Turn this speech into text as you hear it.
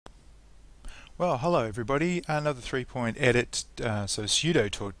Well, hello everybody. Another 3-point edit, so pseudo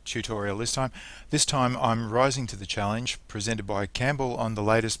tutorial this time. This time I'm rising to the challenge presented by Campbell on the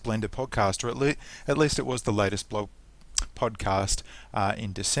latest Blender podcast, or at least it was the latest blog podcast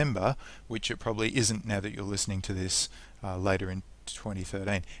in December, which it probably isn't now that you're listening to this later in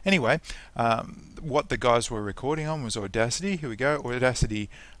 2013. Anyway, what the guys were recording on was Audacity. Here we go,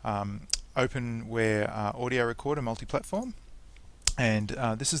 Audacity openware audio recorder multi-platform. And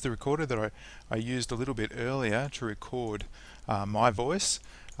this is the recorder that I used a little bit earlier to record my voice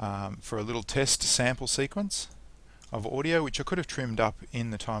for a little test sample sequence of audio, which I could have trimmed up in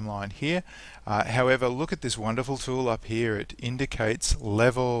the timeline here. However, look at this wonderful tool up here. It indicates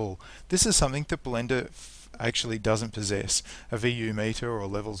level. This is something that Blender actually doesn't possess, a VU meter or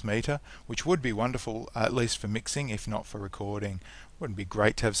levels meter, which would be wonderful at least for mixing, if not for recording. Wouldn't be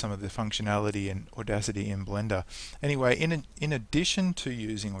great to have some of the functionality and Audacity in Blender. Anyway, in addition to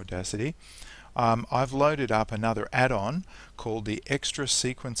using Audacity, I've loaded up another add-on called the Extra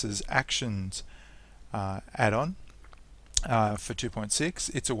Sequences Actions add-on for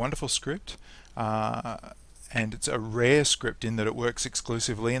 2.6. It's a wonderful script, and it's a rare script in that it works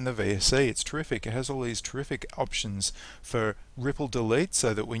exclusively in the VSE. It's terrific. It has all these terrific options for ripple delete,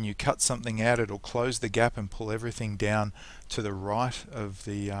 so that when you cut something out, it'll close the gap and pull everything down to the right of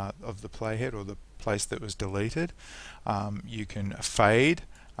the playhead, or the place that was deleted. You can fade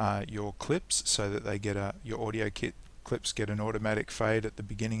your clips so that they get your audio clips get an automatic fade at the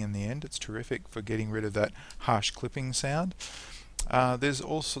beginning and the end. It's terrific for getting rid of that harsh clipping sound. There's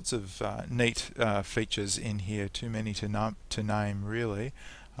all sorts of neat features in here, too many to name really,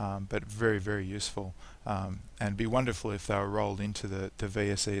 but very, very useful, and be wonderful if they were rolled into the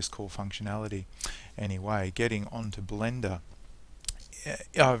VSE's core functionality. Anyway, getting on to Blender.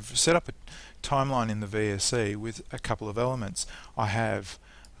 I've set up a timeline in the VSE with a couple of elements.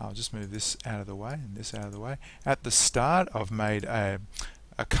 I'll just move this out of the way and this out of the way. At the start, I've made a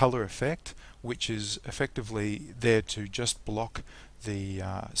color effect, which is effectively there to just block the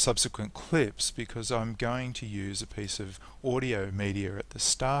subsequent clips, because I'm going to use a piece of audio media at the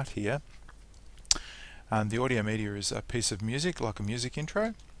start here. The audio media is a piece of music, like a music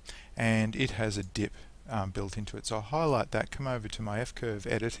intro, and it has a dip built into it. So I'll highlight that, come over to my F-curve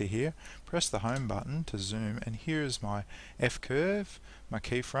editor here, press the home button to zoom, and here's my F-curve, my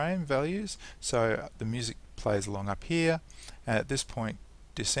keyframe values. So the music plays along up here, and at this point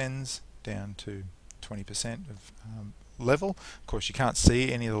descends down to 20% of level. Of course, you can't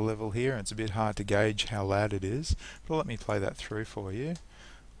see any of the level here, and it's a bit hard to gauge how loud it is, but let me play that through for you.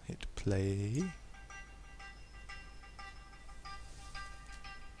 Hit play.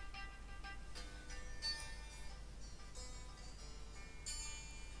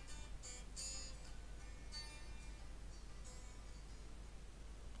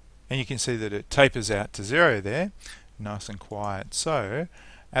 And you can see that it tapers out to 0 there, nice and quiet. So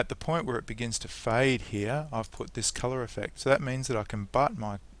at the point where it begins to fade here, I've put this color effect. So that means that I can butt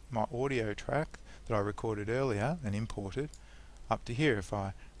my audio track that I recorded earlier and imported up to here. If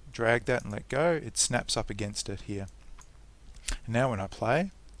I drag that and let go, it snaps up against it here. And now when I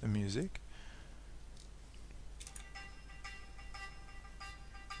play the music,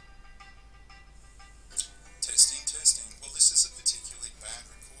 testing. Well, this is a particularly bad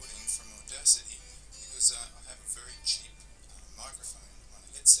recording from Audacity, because I have a very cheap microphone on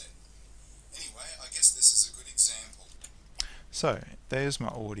a headset. Anyway, I guess this is a good example. So there's my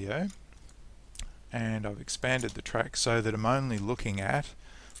audio, and I've expanded the track so that I'm only looking at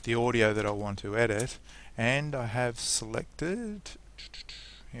the audio that I want to edit, and I have selected,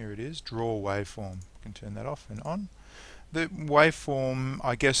 here it is, draw waveform. I can turn that off and on. The waveform,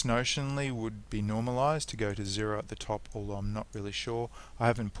 I guess notionally, would be normalized to go to 0 at the top, although I'm not really sure. I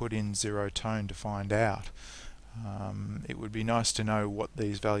haven't put in 0 tone to find out. It would be nice to know what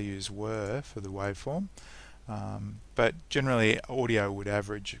these values were for the waveform, but generally audio would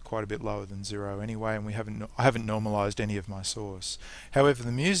average quite a bit lower than 0 anyway, and I haven't normalized any of my source. However,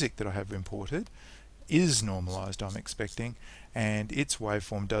 the music that I have imported is normalized, I'm expecting, and its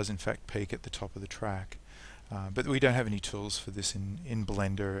waveform does in fact peak at the top of the track. But we don't have any tools for this in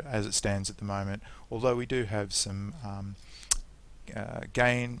Blender as it stands at the moment, although we do have some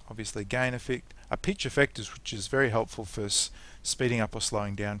gain, obviously gain effect, a pitch effect, which is very helpful for speeding up or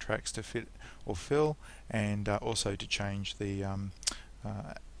slowing down tracks to fit or fill, and also to change the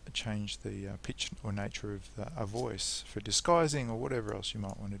pitch or nature of a voice for disguising or whatever else you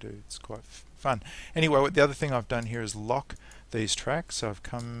might want to do. It's quite fun. Anyway, the other thing I've done here is lock these tracks. So I've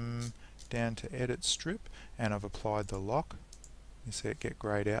come down to edit strip, and I've applied the lock. You see it get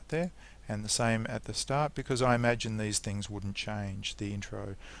grayed out there, and the same at the start, because I imagine these things wouldn't change, the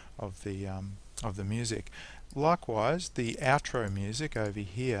intro of the music. Likewise, the outro music over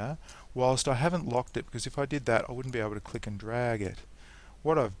here, whilst I haven't locked it, because if I did that I wouldn't be able to click and drag it,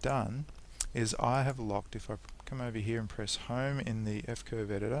 what I've done is I have locked, if I come over here and press home in the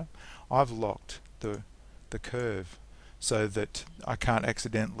F-curve editor, I've locked the curve so that I can't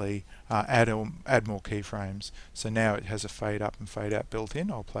accidentally add more keyframes. So now it has a fade up and fade out built in.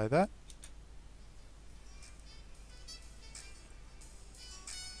 I'll play that.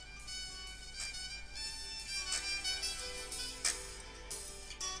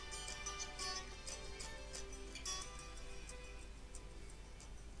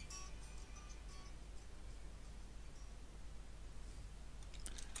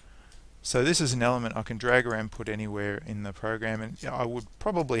 So this is an element I can drag around, put anywhere in the program, and I would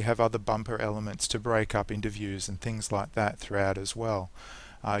probably have other bumper elements to break up interviews and things like that throughout as well.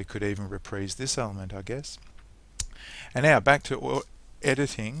 I could even reprise this element, I guess. And now back to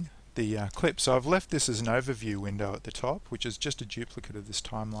editing the clip. So I've left this as an overview window at the top, which is just a duplicate of this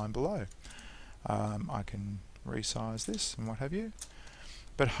timeline below. I can resize this and what have you.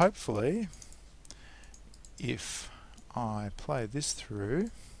 But hopefully, if I play this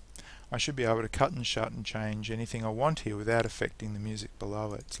through, I should be able to cut and shut and change anything I want here without affecting the music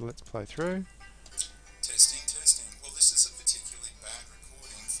below it. So let's play through. Testing, testing. Well, this is a particularly bad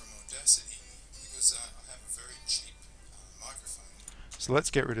recording from Audacity because I have a very cheap microphone. So let's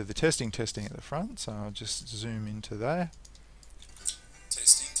get rid of the testing at the front. So I'll just zoom into there.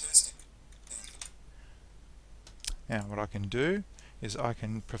 Testing, testing. Now what I can do is I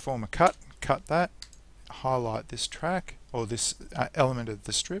can perform a cut that, highlight this track or this element of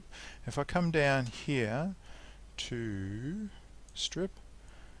the strip. If I come down here to strip,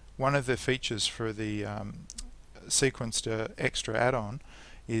 one of the features for the sequenced extra add-on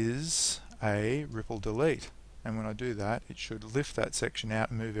is a ripple delete, and when I do that it should lift that section out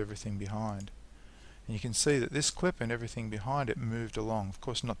and move everything behind. And you can see that this clip and everything behind it moved along. Of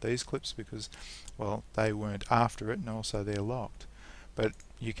course not these clips because, well, they weren't after it and also they're locked. But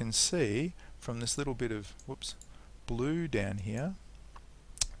you can see from this little bit of blue down here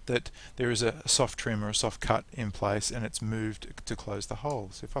that there is a soft trim or a soft cut in place, and it's moved to close the hole.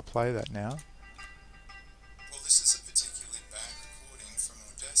 So if I play that now, well, this is a particularly bad recording from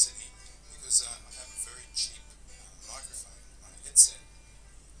Audacity because I have a very cheap microphone on a headset.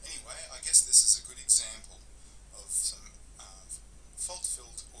 Anyway, I guess this is a good example of some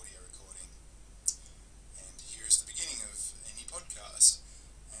fault-filled audio recording. And here's the beginning of any podcast.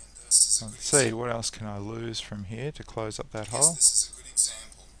 let's see, what else can I lose from here to close up that hole? This is a good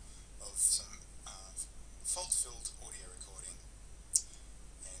example of some fault-filled audio recording.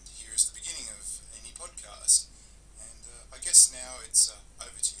 And here's the beginning of any podcast. And I guess now it's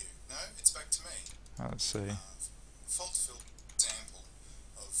over to you. No, it's back to me. Let's see. Fault-filled example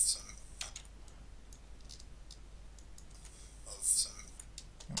of some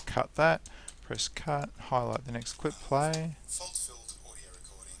cut that, press cut, highlight the next clip, play. Fault-filled audio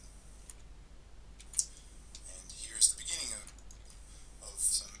recording. And here's the beginning of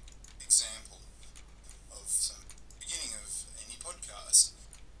some example of some beginning of any podcast.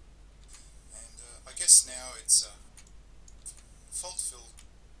 And I guess now it's fault-filled.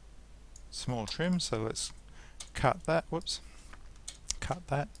 Small trim, so let's cut that, cut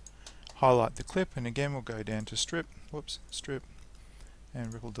that, highlight the clip, and again we'll go down to strip, strip,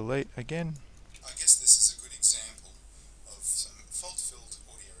 and ripple delete again. I guess this is a good example of some fault-filled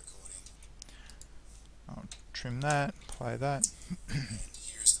audio recording. I'll trim that, play that. And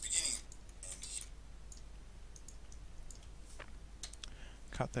here's the beginning. And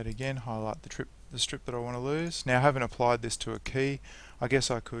cut that again, highlight the strip that I want to lose. Now I haven't applied this to a key. I guess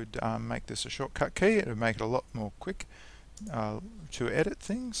I could make this a shortcut key. It would make it a lot more quick to edit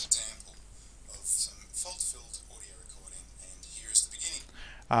things. example of some fault-filled audio recording. And here's the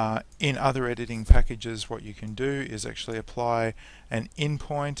beginning. In other editing packages, what you can do is actually apply an in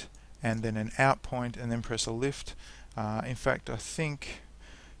point and then an out point and then press a lift. In fact, I think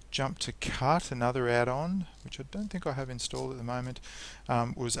Jump to Cut, another add-on, which I don't think I have installed at the moment,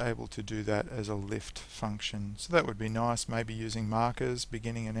 was able to do that as a lift function. So that would be nice, maybe using markers,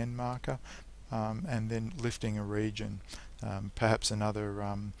 beginning and end marker, and then lifting a region. Perhaps another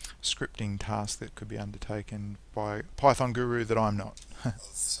scripting task that could be undertaken by a Python guru that I'm not. Of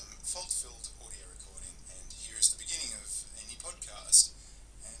some fault-filled audio recording. And here's the beginning of any podcast.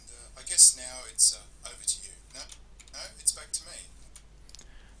 And I guess now it's over to you. No, it's back to me.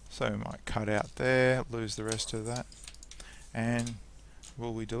 So we might cut out there, lose the rest of that, and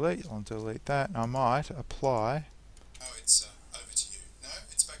will we delete? I'll delete that. I might apply. No, it's over to you. No,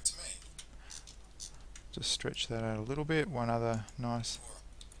 it's back to me. just stretch that out a little bit. One other nice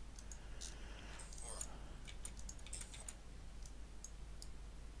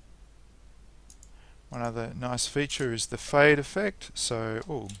feature is the fade effect.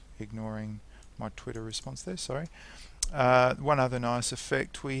 So, ignoring my Twitter response there, sorry. One other nice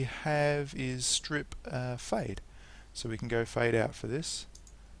effect we have is strip fade. So we can go fade out for this.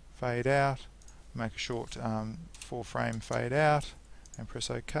 Fade out, make a short 4-frame fade out, and press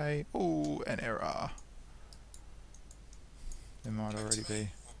OK. Ooh, an error. There might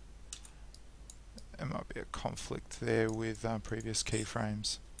be a conflict there with previous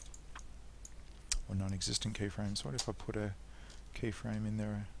keyframes or non-existent keyframes. What if I put a keyframe in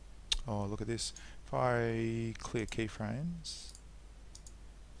there? Oh, look at this. If I clear keyframes,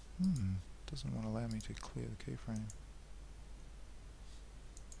 doesn't want to allow me to clear the keyframe.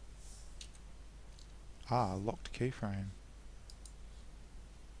 Locked keyframe.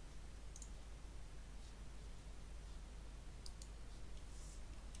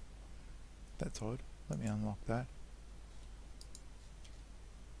 That's odd. Let me unlock that.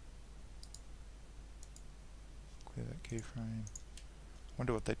 Clear that keyframe.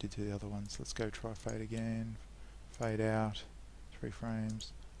 Wonder what that did to the other ones. Let's go try fade again. Fade out. 3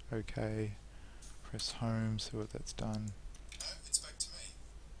 frames. OK. Press home. See what that's done. No, it's back to me.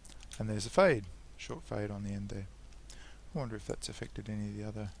 And there's a fade. Short fade on the end there. I wonder if that's affected any of the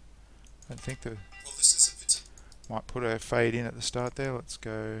other. I don't think the. Well, this is a particular. Might put a fade in at the start there. Let's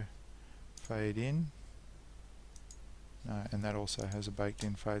go fade in. No, and that also has a baked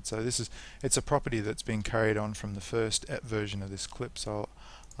in fade. So it's a property that's been carried on from the first version of this clip, so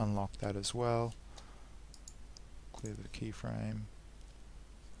I'll unlock that as well. Clear the keyframe.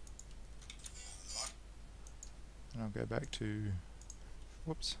 And I'll go back to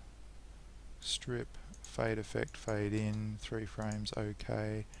strip, fade effect, fade in, 3 frames,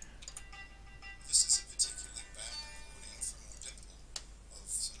 OK. This is a particularly bad recording from our demo of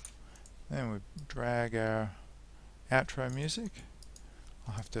some. Then we drag our outro music.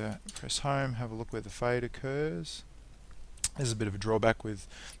 I'll have to press home, have a look where the fade occurs. There's a bit of a drawback with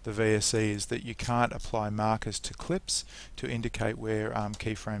the VSE is that you can't apply markers to clips to indicate where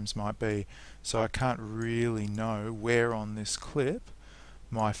keyframes might be. So I can't really know where on this clip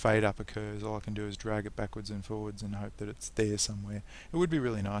my fade up occurs. All I can do is drag it backwards and forwards and hope that it's there somewhere. It would be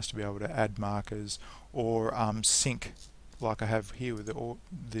really nice to be able to add markers or sync, like I have here with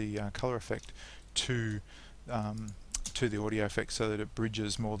the color effect, to the audio effect so that it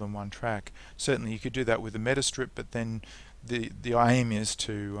bridges more than one track. Certainly you could do that with a meta strip, but then the aim is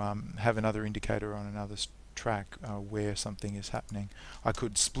to have another indicator on another track where something is happening. I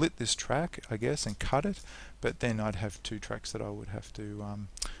could split this track, I guess, and cut it, but then I'd have 2 tracks that I would have to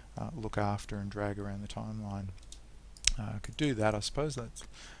look after and drag around the timeline. I could do that, I suppose. Let's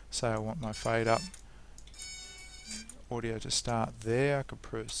say I want my fade up audio to start there. I could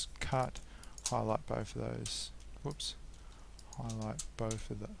press cut, highlight both of those. Whoops. Highlight both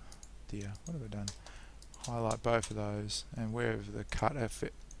of the. What have I done? Highlight both of those, and wherever the cut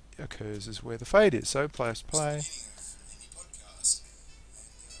effect occurs is where the fade is. So press play. It's the beginning of any podcast,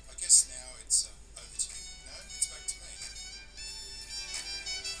 and I guess now it's over to you. No, it's back to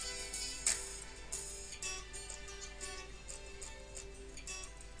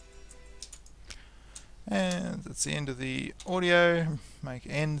me. And that's the end of the audio. Make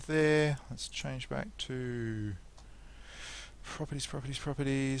end there. Let's change back to properties.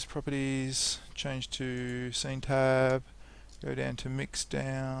 Change to scene tab. Go down to mix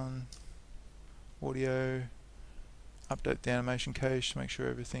down, audio. Update the animation cache to make sure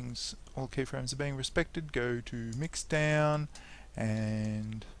all keyframes are being respected. Go to mix down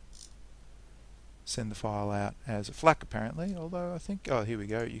and send the file out as a FLAC apparently, although I think, here we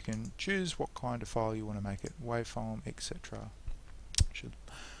go, you can choose what kind of file you want to make it, waveform, etc. Should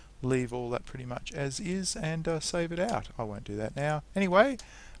leave all that pretty much as is and save it out. I won't do that now. Anyway,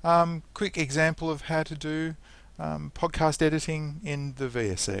 quick example of how to do podcast editing in the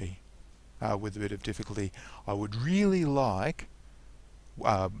VSE with a bit of difficulty. I would really like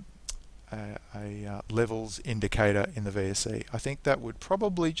a levels indicator in the VSE. I think that would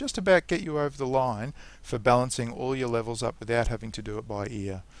probably just about get you over the line for balancing all your levels up without having to do it by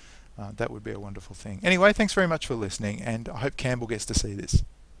ear. That would be a wonderful thing. Anyway, thanks very much for listening, and I hope Campbell gets to see this.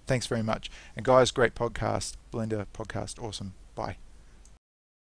 Thanks very much. And guys, great podcast, Blender podcast, awesome. Bye.